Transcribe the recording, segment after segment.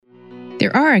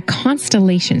There are a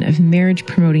constellation of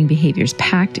marriage-promoting behaviors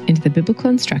packed into the biblical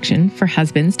instruction for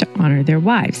husbands to honor their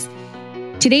wives.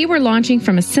 Today, we're launching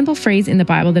from a simple phrase in the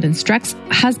Bible that instructs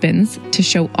husbands to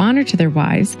show honor to their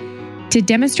wives to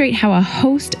demonstrate how a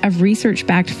host of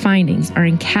research-backed findings are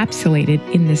encapsulated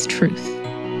in this truth.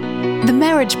 The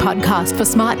Marriage Podcast for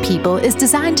Smart People is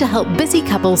designed to help busy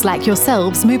couples like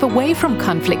yourselves move away from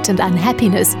conflict and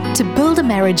unhappiness to build a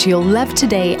marriage you'll love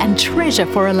today and treasure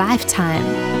for a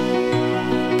lifetime.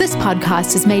 This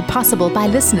podcast is made possible by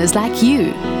listeners like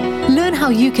you. Learn how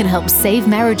you can help save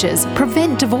marriages,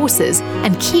 prevent divorces,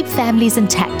 and keep families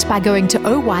intact by going to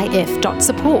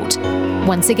oyf.support.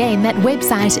 Once again, that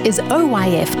website is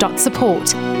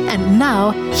oyf.support. And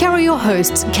now, here are your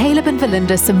hosts, Caleb and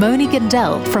Valinda Simone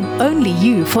Gandel from Only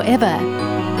You Forever.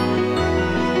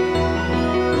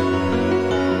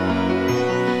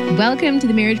 Welcome to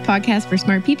the Marriage Podcast for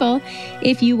Smart People.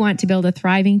 If you want to build a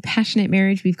thriving, passionate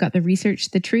marriage, we've got the research,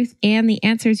 the truth, and the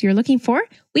answers you're looking for.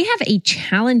 We have a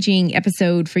challenging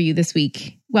episode for you this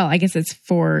week. Well, I guess it's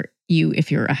for you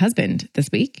if you're a husband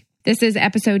this week. This is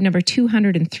episode number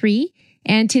 203.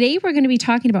 And today we're going to be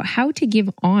talking about how to give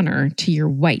honor to your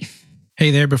wife.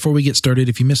 Hey there, before we get started,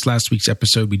 if you missed last week's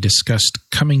episode, we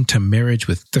discussed coming to marriage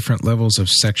with different levels of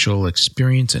sexual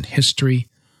experience and history.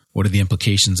 What are the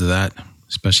implications of that,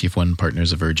 especially if one partner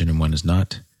is a virgin and one is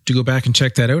not? To go back and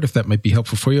check that out if that might be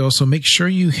helpful for you. Also, make sure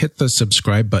you hit the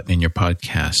subscribe button in your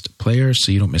podcast player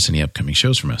so you don't miss any upcoming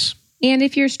shows from us. And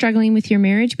if you're struggling with your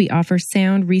marriage, we offer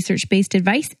sound research-based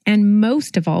advice, and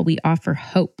most of all, we offer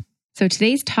hope. So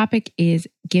today's topic is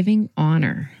giving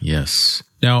honor. Yes.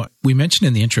 Now, we mentioned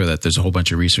in the intro that there's a whole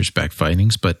bunch of research-backed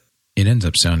findings, but it ends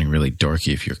up sounding really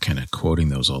dorky if you're kind of quoting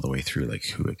those all the way through, like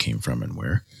who it came from and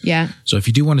where. Yeah. So if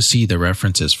you do want to see the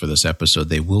references for this episode,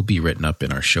 they will be written up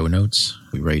in our show notes.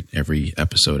 We write every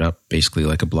episode up basically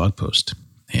like a blog post,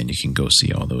 and you can go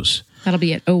see all those. That'll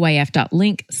be at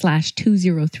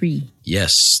oyf.link/203.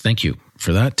 Yes. Thank you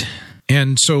for that.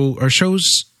 And so our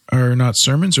shows are not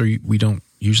sermons, or we don't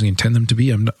usually intend them to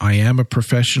be. I am a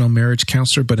professional marriage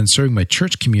counselor, but in serving my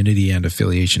church community and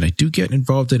affiliation, I do get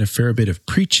involved in a fair bit of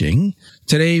preaching.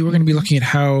 Today, we're going to be looking at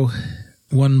how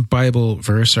one Bible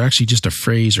verse, or actually just a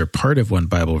phrase or part of one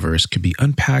Bible verse, could be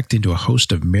unpacked into a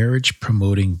host of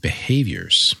marriage-promoting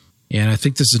behaviors. And I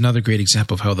think this is another great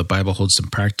example of how the Bible holds some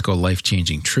practical,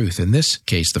 life-changing truth. In this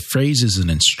case, the phrase is an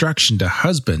instruction to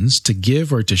husbands to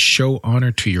give or to show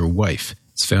honor to your wife.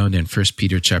 It's found in 1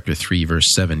 Peter chapter 3,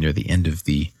 verse 7, near the end of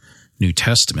the New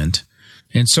Testament.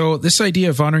 And so this idea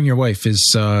of honoring your wife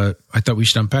is, I thought we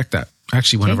should unpack that.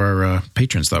 Actually, one of our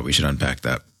patrons thought we should unpack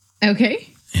that. Okay.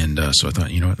 And so I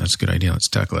thought, you know what, that's a good idea. Let's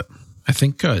tackle it. I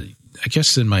think, I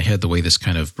guess in my head, the way this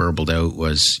kind of burbled out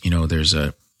was, there's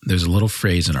a little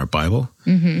phrase in our Bible,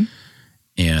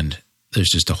 and there's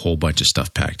just a whole bunch of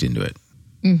stuff packed into it.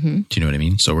 Mm-hmm. Do you know what I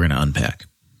mean? So we're going to unpack.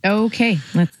 Okay,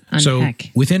 let's unpack. So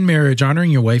within marriage,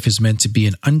 honoring your wife is meant to be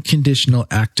an unconditional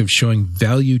act of showing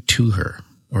value to her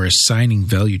or assigning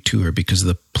value to her because of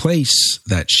the place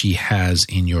that she has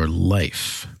in your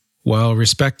life. While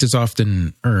respect is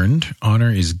often earned,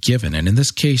 honor is given. And in this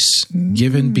case,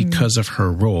 given because of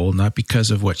her role, not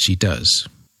because of what she does.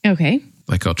 Okay.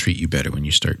 Like I'll treat you better when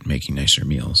you start making nicer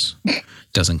meals.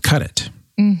 Doesn't cut it.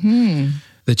 Mm-hmm.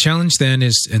 The challenge then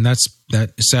is, and that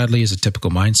sadly is a typical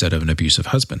mindset of an abusive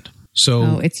husband.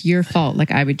 So it's your fault.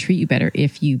 Like I would treat you better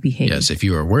if you behave. Yes, if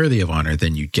you are worthy of honor,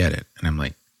 then you get it. And I'm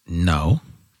like, no,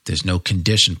 there's no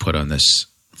condition put on this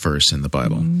verse in the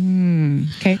Bible.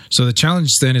 Okay. So the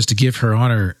challenge then is to give her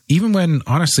honor, even when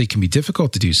honestly it can be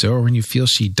difficult to do so, or when you feel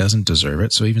she doesn't deserve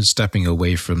it. So even stepping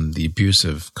away from the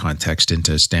abusive context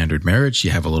into standard marriage, you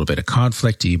have a little bit of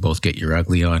conflict. You both get your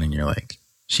ugly on and you're like,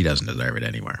 she doesn't deserve it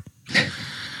anymore.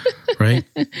 Right?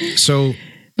 So,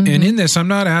 and in this, I'm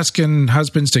not asking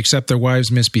husbands to accept their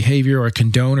wives' misbehavior or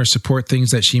condone or support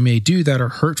things that she may do that are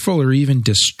hurtful or even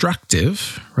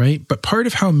destructive, right? But part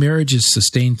of how marriage is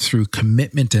sustained through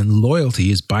commitment and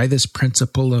loyalty is by this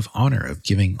principle of honor, of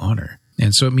giving honor.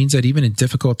 And so it means that even in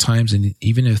difficult times and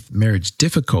even if marriage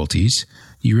difficulties,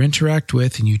 you interact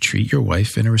with and you treat your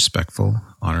wife in a respectful,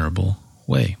 honorable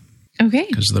way. Okay.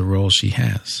 Because of the role she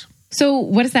has. So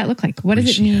what does that look like? What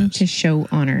does it mean to show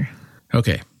honor?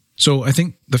 Okay. So I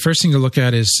think the first thing to look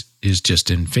at is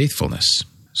just in faithfulness.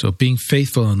 So being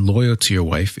faithful and loyal to your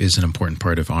wife is an important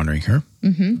part of honoring her.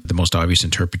 Mm-hmm. The most obvious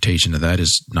interpretation of that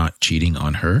is not cheating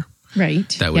on her. Right.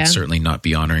 That would certainly not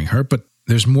be honoring her. But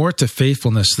there's more to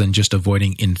faithfulness than just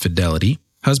avoiding infidelity.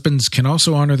 Husbands can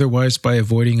also honor their wives by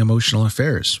avoiding emotional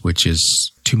affairs, which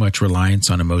is too much reliance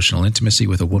on emotional intimacy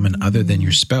with a woman other than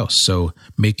your spouse. So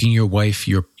making your wife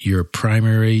your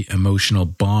primary emotional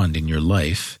bond in your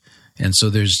life And so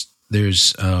there's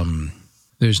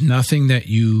nothing that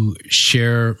you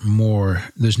share more.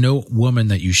 There's no woman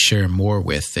that you share more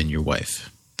with than your wife.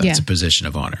 That's a position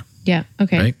of honor. Yeah.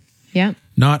 Okay. Right? Yeah.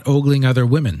 Not ogling other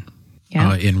women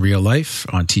in real life,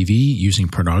 on TV, using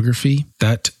pornography.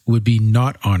 That would be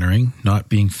not honoring, not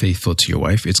being faithful to your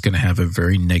wife. It's going to have a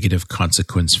very negative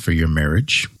consequence for your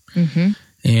marriage. Mm-hmm.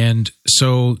 And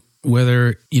so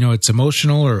whether, it's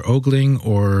emotional or ogling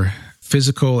or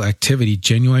physical activity,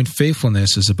 genuine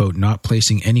faithfulness is about not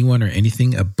placing anyone or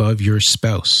anything above your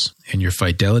spouse and your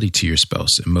fidelity to your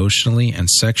spouse, emotionally and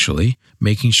sexually,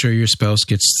 making sure your spouse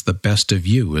gets the best of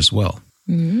you as well.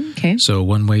 Okay. So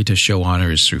one way to show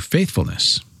honor is through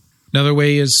faithfulness. Another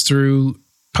way is through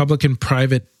public and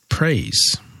private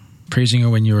praise. Praising her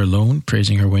when you're alone,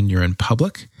 praising her when you're in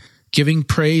public. Giving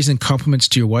praise and compliments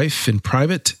to your wife in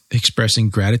private, expressing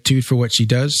gratitude for what she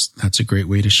does. That's a great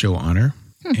way to show honor.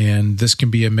 And this can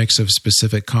be a mix of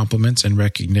specific compliments and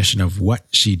recognition of what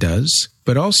she does.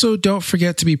 But also don't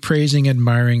forget to be praising and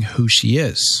admiring who she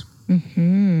is.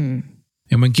 Mm-hmm.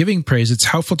 And when giving praise, it's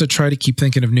helpful to try to keep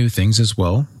thinking of new things as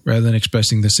well, rather than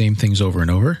expressing the same things over and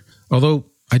over. Although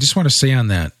I just want to say on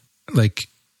that, like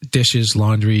dishes,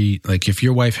 laundry, like if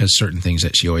your wife has certain things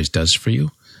that she always does for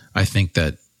you, I think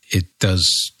that it does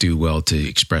do well to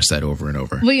express that over and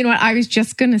over. Well, you know what? I was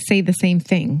just going to say the same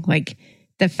thing. Like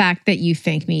the fact that you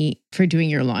thank me for doing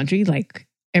your laundry, like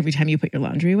every time you put your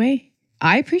laundry away,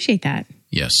 I appreciate that.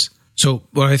 Yes. So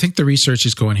what I think the research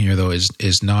is going here though is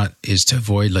to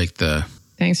avoid like the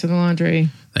thanks for the laundry,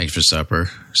 thanks for supper,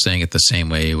 saying it the same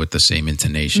way with the same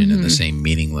intonation and the same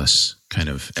meaningless kind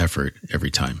of effort every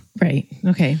time. Right.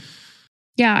 Okay.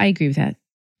 Yeah, I agree with that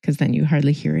because then you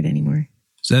hardly hear it anymore.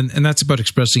 And that's about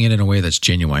expressing it in a way that's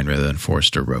genuine rather than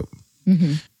forced or rote.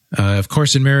 Mm-hmm. Of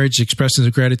course, in marriage, expressions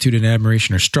of gratitude and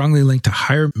admiration are strongly linked to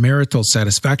higher marital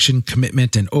satisfaction,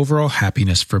 commitment, and overall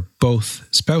happiness for both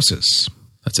spouses.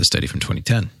 That's a study from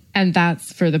 2010. And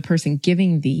that's for the person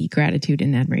giving the gratitude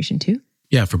and admiration too?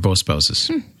 Yeah, for both spouses.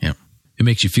 Yeah. It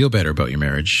makes you feel better about your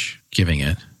marriage, giving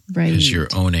it. Right. Because you're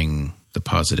owning the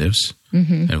positives.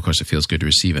 Mm-hmm. And of course, it feels good to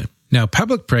receive it. Now,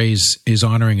 public praise is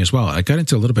honoring as well. I got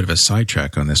into a little bit of a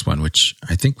sidetrack on this one, which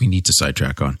I think we need to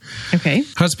sidetrack on. Okay.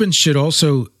 Husbands should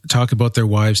also talk about their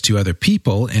wives to other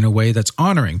people in a way that's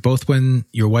honoring, both when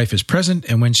your wife is present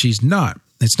and when she's not.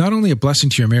 It's not only a blessing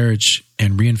to your marriage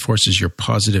and reinforces your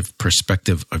positive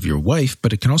perspective of your wife,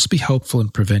 but it can also be helpful in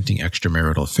preventing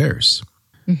extramarital affairs.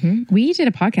 Mm-hmm. We did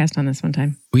a podcast on this one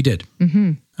time. We did.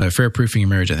 Mm-hmm. Fair proofing your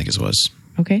marriage, I think it was.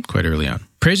 Okay. Quite early on.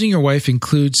 Praising your wife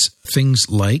includes things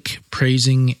like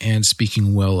praising and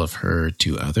speaking well of her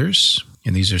to others.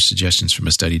 And these are suggestions from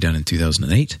a study done in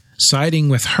 2008. Siding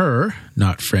with her,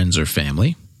 not friends or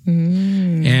family.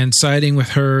 And siding with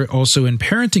her also in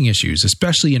parenting issues,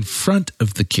 especially in front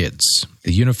of the kids.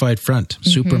 The unified front,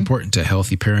 super important to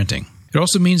healthy parenting. It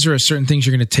also means there are certain things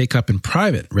you're going to take up in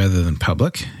private rather than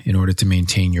public in order to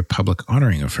maintain your public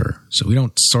honoring of her. So we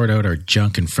don't sort out our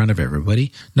junk in front of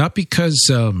everybody, not because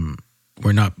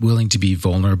we're not willing to be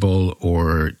vulnerable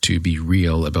or to be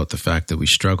real about the fact that we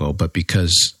struggle, but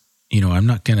because, I'm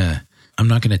not going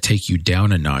to take you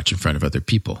down a notch in front of other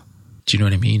people. Do you know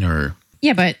what I mean? Or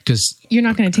yeah, but because you're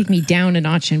not going to take me down a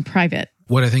notch in private.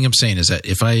 What I think I'm saying is that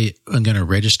if I am going to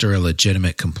register a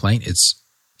legitimate complaint, it's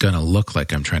going to look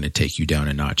like I'm trying to take you down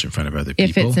a notch in front of other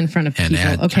people. If it's in front of and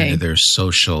people, add kind of their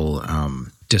social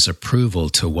disapproval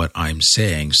to what I'm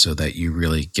saying so that you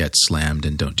really get slammed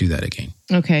and don't do that again.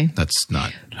 Okay. That's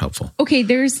not helpful. Okay,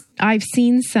 I've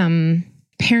seen some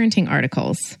parenting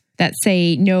articles that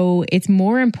say, no, it's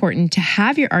more important to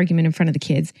have your argument in front of the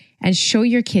kids and show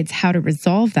your kids how to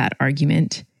resolve that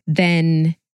argument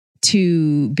than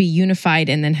to be unified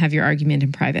and then have your argument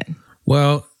in private.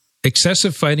 Well,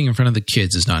 excessive fighting in front of the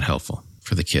kids is not helpful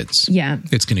for the kids. Yeah.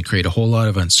 It's going to create a whole lot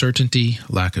of uncertainty,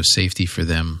 lack of safety for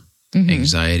them,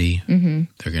 anxiety.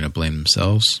 They're going to blame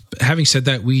themselves. But having said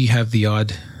that, we have the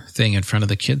odd thing in front of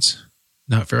the kids.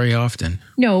 Not very often.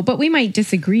 No, but we might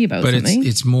disagree about something. But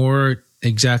it's more,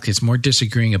 exactly, it's more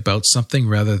disagreeing about something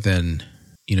rather than,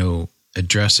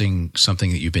 addressing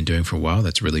something that you've been doing for a while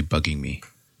that's really bugging me.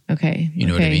 Okay. You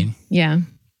know what I mean? Yeah.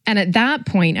 And at that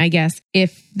point, I guess,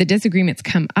 if the disagreements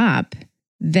come up,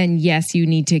 then yes, you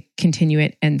need to continue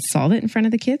it and solve it in front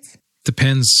of the kids?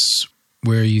 Depends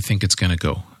where you think it's going to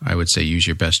go. I would say use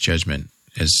your best judgment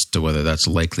as to whether that's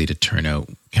likely to turn out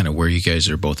kind of where you guys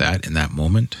are both at in that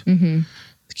moment. Can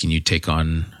you take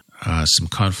on some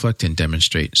conflict and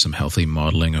demonstrate some healthy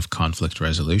modeling of conflict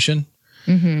resolution?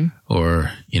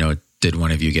 Or, did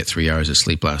one of you get 3 hours of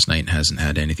sleep last night and hasn't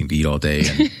had anything to eat all day?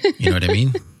 And, you know what I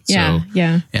mean?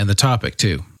 Yeah. And the topic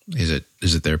too, is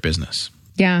it their business?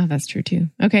 Yeah, that's true too.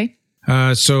 Okay.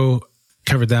 So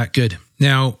covered that. Good.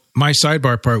 Now, my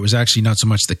sidebar part was actually not so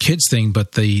much the kids thing,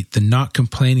 but the not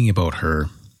complaining about her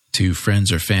to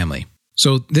friends or family.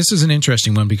 So this is an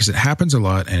interesting one because it happens a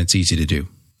lot and it's easy to do.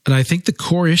 And I think the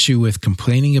core issue with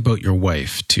complaining about your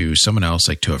wife to someone else,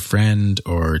 like to a friend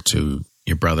or to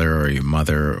your brother or your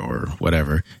mother or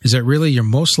whatever, is that really you're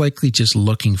most likely just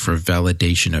looking for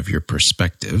validation of your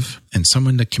perspective and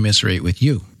someone to commiserate with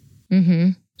you.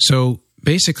 Mm-hmm. So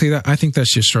basically, I think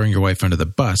that's just throwing your wife under the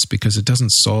bus because it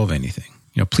doesn't solve anything.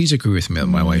 Please agree with me that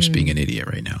my wife's being an idiot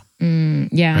right now.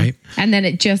 Yeah. Right? And then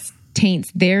it just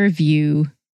taints their view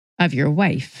of your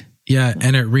wife. Yeah.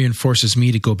 And it reinforces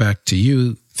me to go back to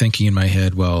you thinking in my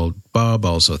head, well, Bob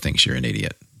also thinks you're an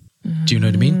idiot. Do you know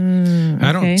what I mean? Okay.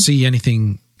 I don't see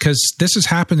anything, because this has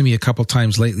happened to me a couple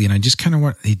times lately and I just kind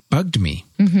of it bugged me.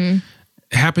 Mm-hmm.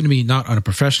 It happened to me not on a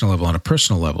professional level, on a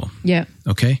personal level. Yeah.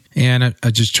 Okay. And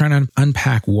I'm just trying to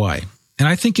unpack why. And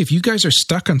I think if you guys are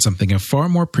stuck on something, a far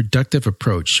more productive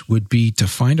approach would be to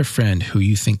find a friend who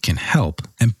you think can help.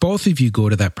 And both of you go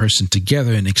to that person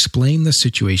together and explain the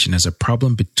situation as a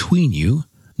problem between you,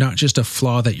 not just a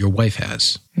flaw that your wife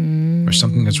has or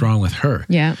something that's wrong with her.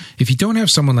 Yeah. If you don't have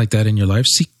someone like that in your life,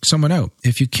 seek someone out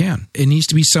if you can. It needs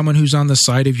to be someone who's on the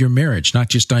side of your marriage, not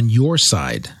just on your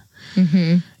side.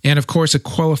 Mm-hmm. And of course, a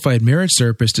qualified marriage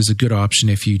therapist is a good option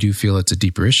if you do feel it's a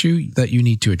deeper issue that you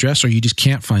need to address, or you just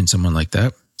can't find someone like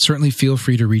that. Certainly feel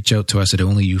free to reach out to us at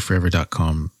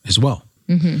onlyyouforever.com as well.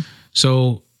 Mm-hmm.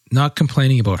 So not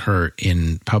complaining about her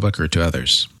in public or to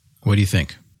others. What do you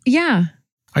think? Yeah.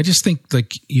 I just think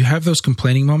like you have those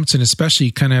complaining moments, and especially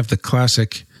you kind of have the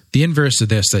classic, the inverse of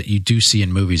this that you do see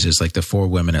in movies is like the four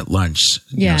women at lunch,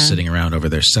 sitting around over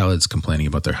their salads complaining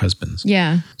about their husbands.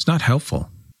 Yeah. It's not helpful.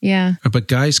 Yeah. But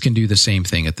guys can do the same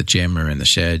thing at the gym or in the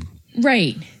shed.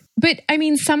 Right. But I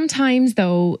mean, sometimes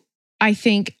though, I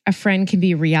think a friend can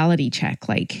be a reality check.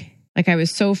 Like I was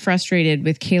so frustrated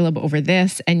with Caleb over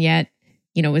this, and yet,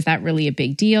 was that really a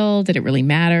big deal? Did it really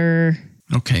matter?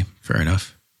 Okay. Fair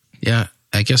enough. Yeah.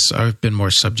 I guess I've been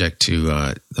more subject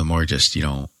to the more just,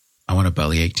 I want to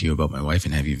bellyache to you about my wife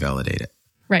and have you validate it.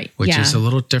 Right. Which is a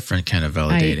little different kind of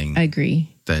validating. I agree.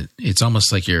 That it's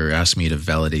almost like you're asking me to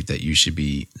validate that you should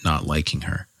be not liking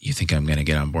her. You think I'm going to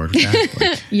get on board with that?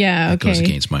 Like, yeah. Okay. That goes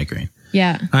against my grain.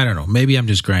 Yeah. I don't know. Maybe I'm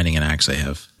just grinding an axe I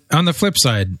have. On the flip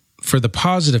side, for the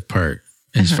positive part,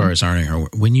 as far as honoring her,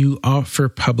 when you offer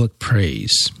public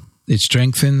praise, it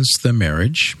strengthens the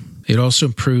marriage. It also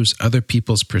improves other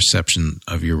people's perception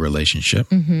of your relationship.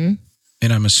 Mm-hmm.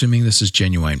 And I'm assuming this is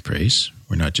genuine praise.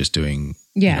 We're not just doing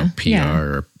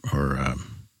PR or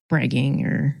bragging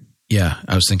or... Yeah,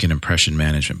 I was thinking impression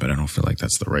management, but I don't feel like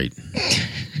that's the right,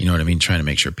 you know what I mean? Trying to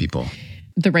make sure people...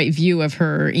 The right view of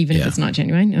her, even if it's not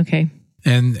genuine. Okay.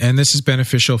 And this is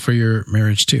beneficial for your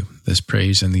marriage too, this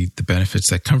praise and the benefits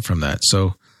that come from that.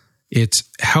 So it's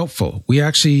helpful. We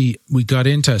got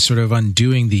into sort of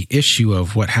undoing the issue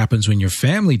of what happens when your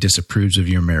family disapproves of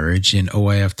your marriage in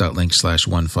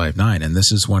oif.link/159. And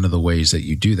this is one of the ways that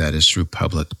you do that is through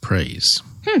public praise.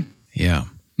 Yeah.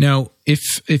 Now,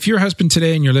 if you're a husband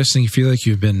today and you're listening, you feel like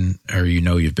you've been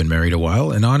married a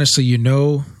while, and honestly,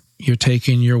 you're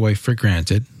taking your wife for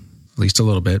granted, at least a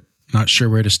little bit, not sure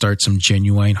where to start some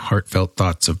genuine, heartfelt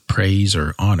thoughts of praise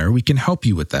or honor, we can help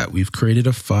you with that. We've created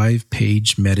a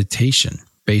 5-page meditation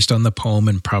based on the poem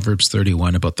in Proverbs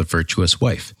 31 about the virtuous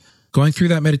wife. Going through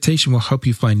that meditation will help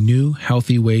you find new,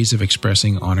 healthy ways of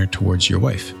expressing honor towards your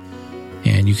wife.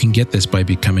 And you can get this by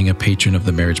becoming a patron of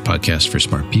the Marriage Podcast for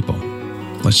Smart People.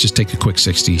 Let's just take a quick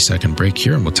 60-second break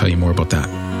here and we'll tell you more about that.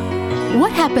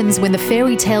 What happens when the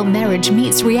fairy tale marriage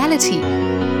meets reality?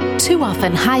 Too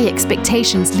often, high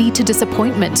expectations lead to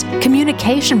disappointment,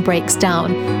 communication breaks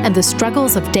down, and the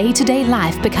struggles of day-to-day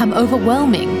life become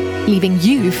overwhelming, leaving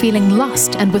you feeling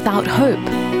lost and without hope.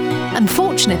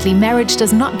 Unfortunately, marriage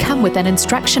does not come with an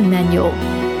instruction manual.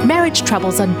 Marriage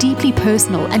troubles are deeply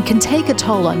personal and can take a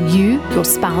toll on you, your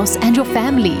spouse, and your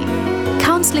family.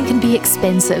 Counseling can be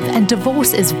expensive and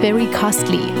divorce is very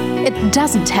costly. It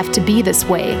doesn't have to be this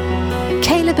way.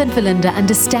 Caleb and Valinda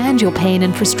understand your pain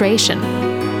and frustration.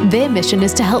 Their mission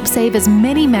is to help save as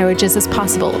many marriages as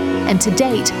possible, and to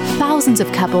date, thousands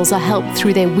of couples are helped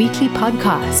through their weekly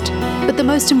podcast. But the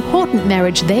most important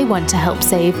marriage they want to help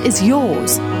save is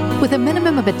yours. With a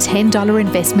minimum of a $10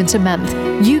 investment a month,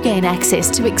 you gain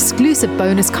access to exclusive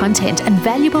bonus content and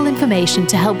valuable information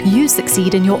to help you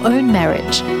succeed in your own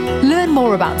marriage. Learn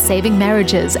more about saving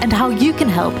marriages and how you can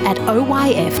help at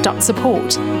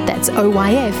oyf.support. That's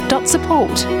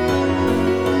oyf.support.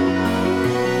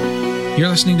 You're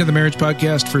listening to the Marriage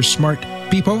Podcast for Smart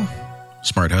People.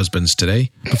 smart husbands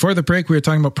today. Before the break, we were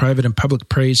talking about private and public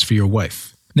praise for your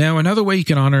wife. Now, another way you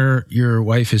can honor your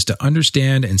wife is to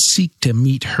understand and seek to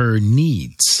meet her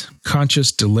needs.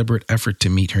 Conscious, deliberate effort to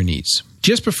meet her needs.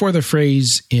 Just before the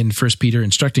phrase in 1 Peter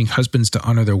instructing husbands to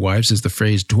honor their wives is the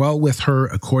phrase, dwell with her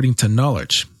according to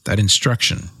knowledge. That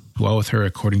instruction, dwell with her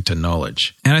according to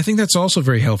knowledge. And I think that's also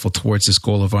very helpful towards this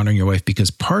goal of honoring your wife,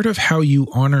 because part of how you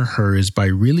honor her is by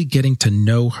really getting to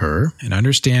know her and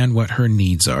understand what her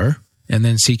needs are, and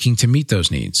then seeking to meet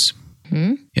those needs.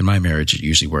 In my marriage, it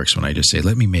usually works when I just say,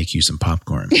 let me make you some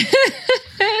popcorn.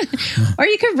 Or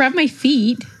you could rub my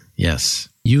feet. Yes.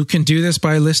 You can do this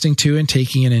by listening to and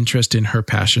taking an interest in her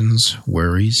passions,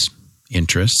 worries,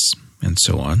 interests, and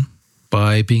so on.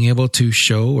 By being able to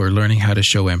show or learning how to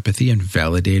show empathy and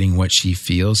validating what she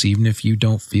feels, even if you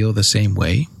don't feel the same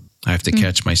way. I have to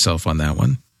catch myself on that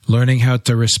one. Learning how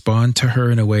to respond to her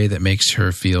in a way that makes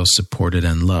her feel supported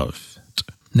and loved.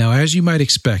 Now, as you might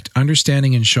expect,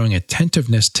 understanding and showing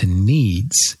attentiveness to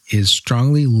needs is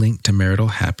strongly linked to marital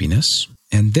happiness.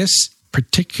 And this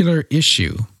particular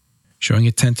issue, showing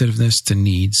attentiveness to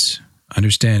needs,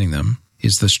 understanding them,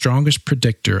 is the strongest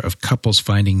predictor of couples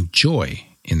finding joy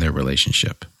in their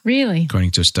relationship. Really?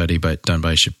 According to a study done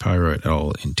by Shapiro et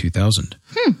al. In 2000.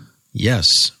 Yes.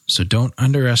 So don't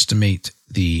underestimate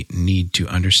the need to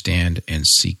understand and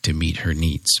seek to meet her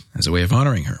needs as a way of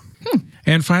honoring her.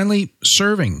 And finally,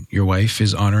 serving your wife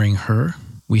is honoring her.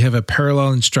 We have a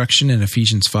parallel instruction in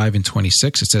Ephesians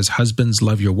 5:26. It says, husbands,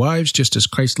 love your wives just as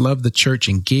Christ loved the church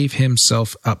and gave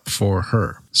himself up for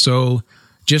her. So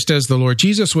just as the Lord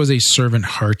Jesus was a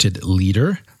servant-hearted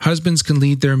leader, husbands can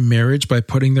lead their marriage by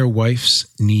putting their wife's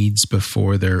needs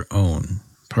before their own.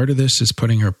 Part of this is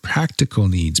putting her practical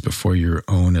needs before your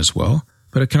own as well,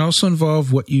 but it can also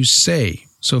involve what you say.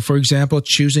 So, for example,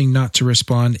 choosing not to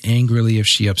respond angrily if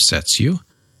she upsets you,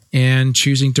 and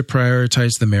choosing to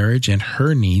prioritize the marriage and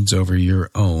her needs over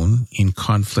your own in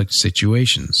conflict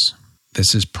situations.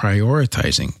 This is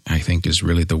prioritizing, I think, is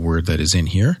really the word that is in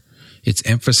here. It's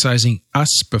emphasizing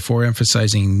us before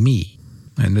emphasizing me.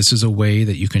 And this is a way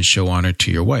that you can show honor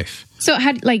to your wife. So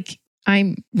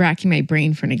I'm racking my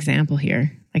brain for an example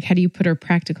here. Like, how do you put her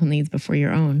practical needs before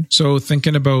your own? So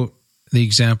thinking about the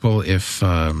example, if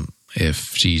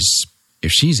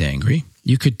she's angry,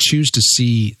 you could choose to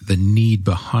see the need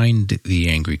behind the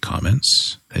angry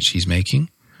comments that she's making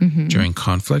during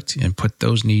conflict and put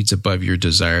those needs above your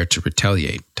desire to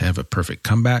retaliate, to have a perfect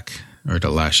comeback or to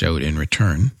lash out in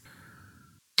return.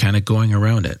 Kind of going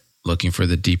around it, looking for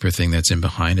the deeper thing that's in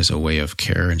behind as a way of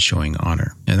care and showing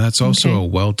honor. And that's also a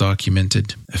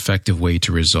well-documented, effective way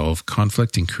to resolve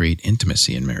conflict and create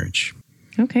intimacy in marriage.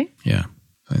 Okay. Yeah.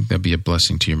 I think that'd be a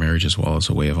blessing to your marriage as well as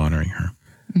a way of honoring her.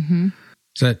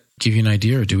 Does that give you an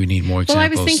idea, or do we need more examples? Well, I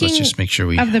was thinking Let's just make sure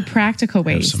we of the practical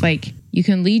ways. Like, you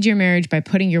can lead your marriage by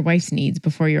putting your wife's needs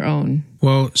before your own.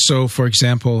 Well, so for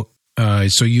example,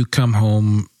 so you come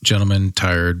home, gentlemen,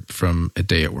 tired from a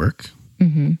day at work,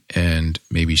 and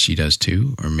maybe she does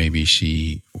too, or maybe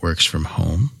she works from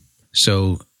home.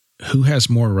 So who has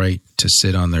more right to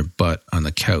sit on their butt on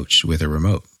the couch with a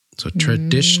remote? So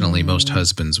traditionally, most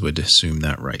husbands would assume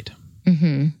that right.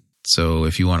 So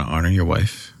if you want to honor your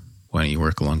wife, why don't you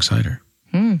work alongside her?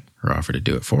 Or offer to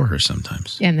do it for her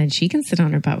sometimes. And then she can sit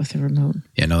on her butt with a remote.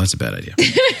 Yeah, no, that's a bad idea.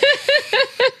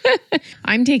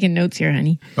 I'm taking notes here,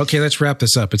 honey. Okay, let's wrap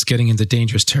this up. It's getting into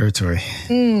dangerous territory.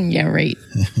 Yeah, right.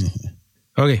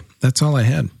 Okay, that's all I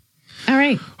had. All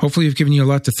right. Hopefully we've given you a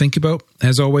lot to think about.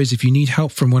 As always, if you need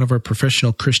help from one of our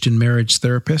professional Christian marriage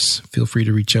therapists, feel free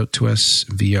to reach out to us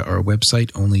via our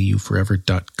website,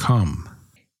 onlyyouforever.com.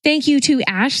 Thank you to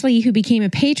Ashley, who became a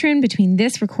patron between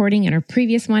this recording and our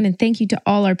previous one. And thank you to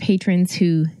all our patrons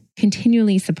who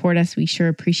continually support us. We sure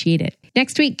appreciate it.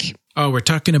 Next week. Oh, we're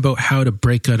talking about how to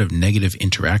break out of negative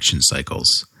interaction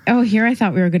cycles. Oh, here I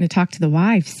thought we were going to talk to the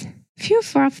wives. Phew,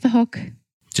 far off the hook.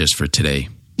 Just for today.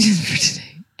 Just for today.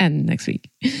 And next week.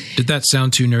 Did that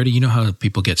sound too nerdy? You know how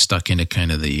people get stuck into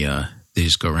kind of the, they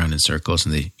just go around in circles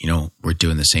and we're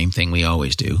doing the same thing we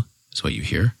always do. That's what you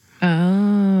hear.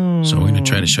 Oh. So we're going to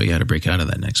try to show you how to break out of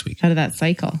that next week. Out of that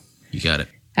cycle. You got it.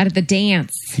 Out of the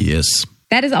dance. Yes.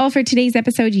 That is all for today's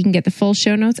episode. You can get the full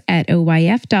show notes at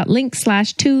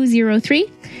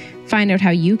oyf.link/203. Find out how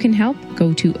you can help.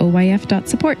 Go to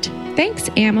oyf.support. Thanks,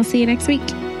 and we'll see you next week.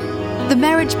 The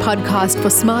Marriage Podcast for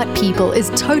Smart People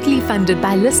is totally funded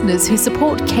by listeners who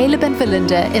support Caleb and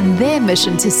Valinda in their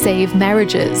mission to save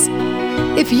marriages.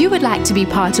 If you would like to be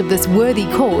part of this worthy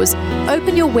cause,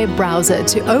 open your web browser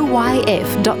to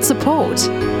oyf.support.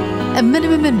 A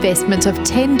minimum investment of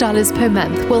 $10 per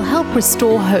month will help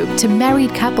restore hope to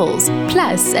married couples.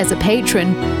 Plus, as a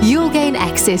patron, you'll gain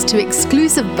access to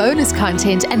exclusive bonus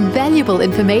content and valuable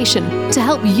information to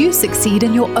help you succeed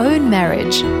in your own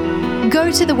marriage.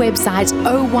 Go to the website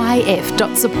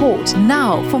oyf.support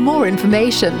now for more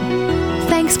information.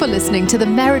 Thanks for listening to the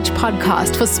Marriage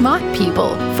Podcast for Smart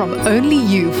People from Only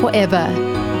You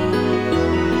Forever.